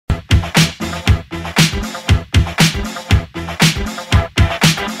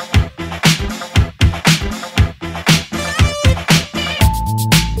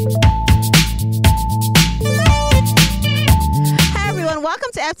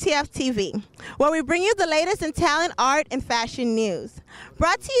FTF TV, where we bring you the latest in talent, art, and fashion news.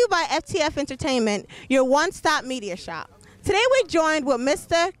 Brought to you by FTF Entertainment, your one-stop media shop. Today we're joined with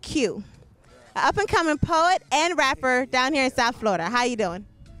Mr. Q, an up-and-coming poet and rapper down here in South Florida. How you doing?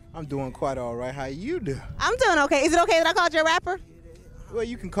 I'm doing quite all right. How you do? I'm doing okay. Is it okay that I called you a rapper? Well,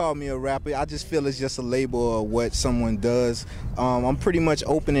 you can call me a rapper. I just feel it's just a label of what someone does. I'm pretty much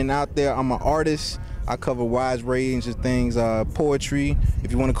open and out there. I'm an artist. I cover a wide range of things, poetry,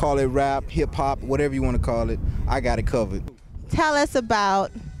 if you want to call it rap, hip-hop, whatever you want to call it, I got it covered. Tell us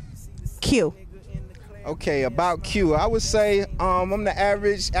about Q. Okay, about Q, I would say I'm the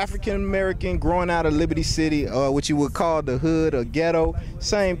average African-American growing out of Liberty City, what you would call the hood or ghetto,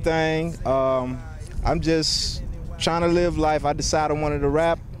 same thing. I'm just trying to live life. I decided I wanted to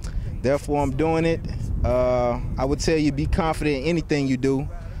rap, therefore I'm doing it. I would tell you be confident in anything you do,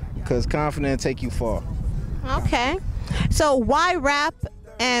 because confidence take you far. Okay. So why rap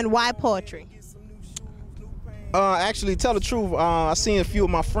and why poetry? Actually, tell the truth, I seen a few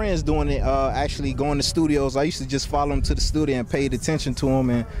of my friends doing it, actually going to studios. I used to just follow them to the studio and paid attention to them,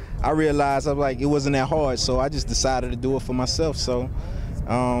 and I realized I was like, it wasn't that hard, so I just decided to do it for myself. So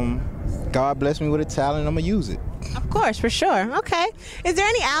God blessed me with a talent, I'm gonna use it. Of course, for sure. Okay. Is there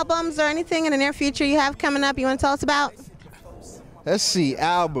any albums or anything in the near future you have coming up you want to tell us about? Let's see,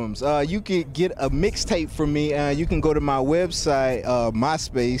 albums. You can get a mixtape from me. You can go to my website,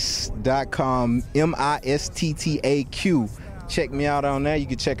 myspace.com, MISTTAQ. Check me out on there. You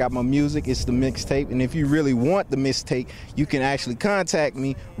can check out my music. It's the mixtape. And if you really want the mixtape, you can actually contact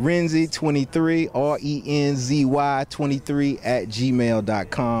me, Renzy23, RENZY23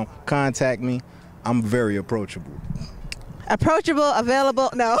 @gmail.com. Contact me. I'm very approachable. Approachable, available,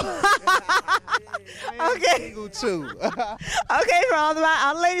 no. Okay. Single too. Okay, for all the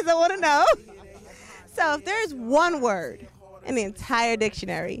ladies that want to know. So if there's one word in the entire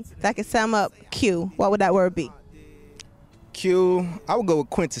dictionary that could sum up Q, what would that word be? Q, I would go with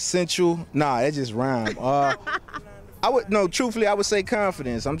quintessential. Nah, that just rhyme. Truthfully, I would say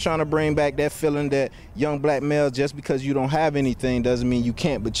confidence. I'm trying to bring back that feeling that young black males, just because you don't have anything doesn't mean you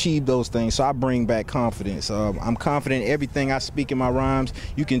can't achieve those things. So I bring back confidence. I'm confident in everything I speak in my rhymes.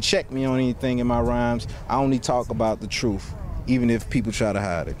 You can check me on anything in my rhymes. I only talk about the truth, even if people try to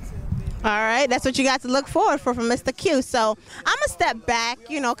hide it. All right, that's what you got to look forward for from Mr. Q. So I'm going to step back,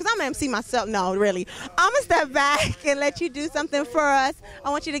 because I'm an MC myself. No, really. I'm going to step back and let you do something for us.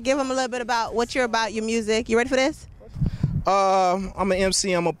 I want you to give them a little bit about what you're about, your music. You ready for this? I'm an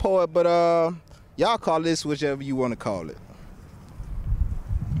MC, I'm a poet, but y'all call this whichever you want to call it.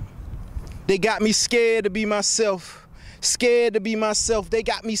 They got me scared to be myself, scared to be myself. They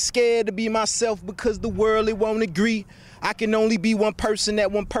got me scared to be myself because the world, it won't agree. I can only be one person,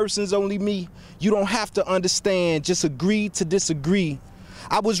 that one person's only me. You don't have to understand, just agree to disagree.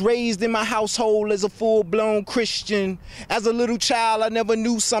 I was raised in my household as a full-blown Christian. As a little child, I never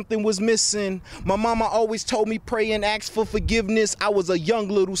knew something was missing. My mama always told me pray and ask for forgiveness. I was a young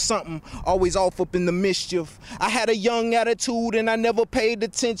little something, always off up in the mischief. I had a young attitude and I never paid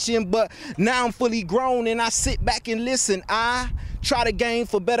attention, but now I'm fully grown and I sit back and listen. I try to gain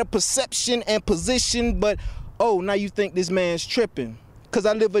for better perception and position, but oh, now you think this man's tripping. Cause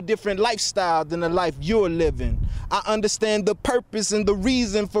I live a different lifestyle than the life you're living. I understand the purpose and the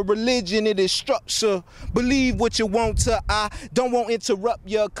reason for religion. It is structure. Believe what you want to. I don't want to interrupt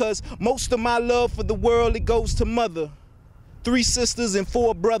you, cause most of my love for the world, it goes to mother. 3 sisters and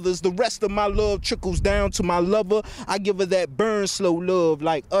 4 brothers. The rest of my love trickles down to my lover. I give her that burn slow love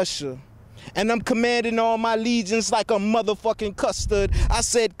like Usher. And I'm commanding all my legions like a motherfucking custard. I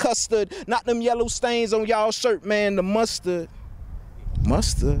said custard, not them yellow stains on y'all shirt, man, the mustard.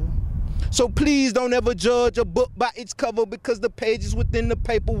 Mustard. So please don't ever judge a book by its cover, because the pages within the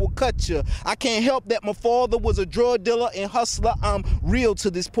paper will cut you. I can't help that my father was a drug dealer and hustler. I'm real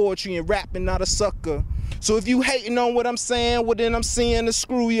to this poetry and rapping, not a sucker. So if you hating on what I'm saying, well then I'm saying to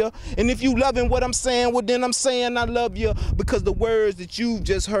screw you. And if you loving what I'm saying, well then I'm saying I love you, because the words that you've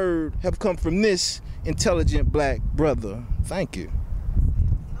just heard have come from this intelligent black brother. Thank you.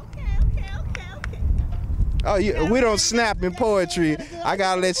 Oh, yeah, we don't snap in poetry. I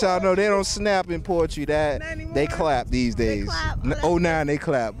gotta let y'all know they don't snap in poetry. That they clap these days. They clap. 09 they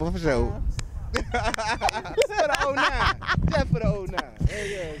clap, but for sure. For the 09. Just for the 09.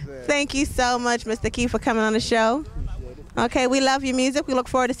 Thank you so much, Mr. Key, for coming on the show. Okay, we love your music. We look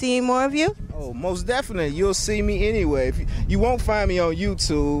forward to seeing more of you. Oh, most definitely. You'll see me anyway. If you won't find me on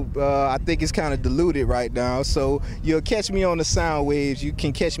YouTube. I think it's kind of diluted right now. So you'll catch me on the sound waves. You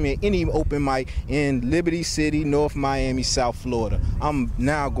can catch me at any open mic in Liberty City, North Miami, South Florida. I'm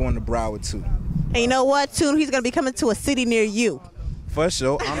now going to Broward too. And you know what? Soon he's going to be coming to a city near you. For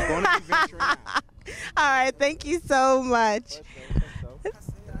sure. I'm going to be venturing out. All right, thank you so much. For sure.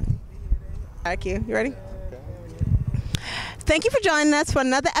 All right, Q, you ready? Thank you for joining us for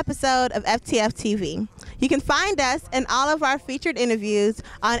another episode of FTF TV. You can find us and all of our featured interviews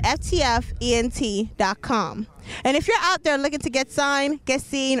on ftfent.com. And if you're out there looking to get signed, get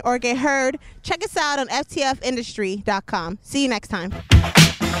seen, or get heard, check us out on ftfindustry.com. See you next time.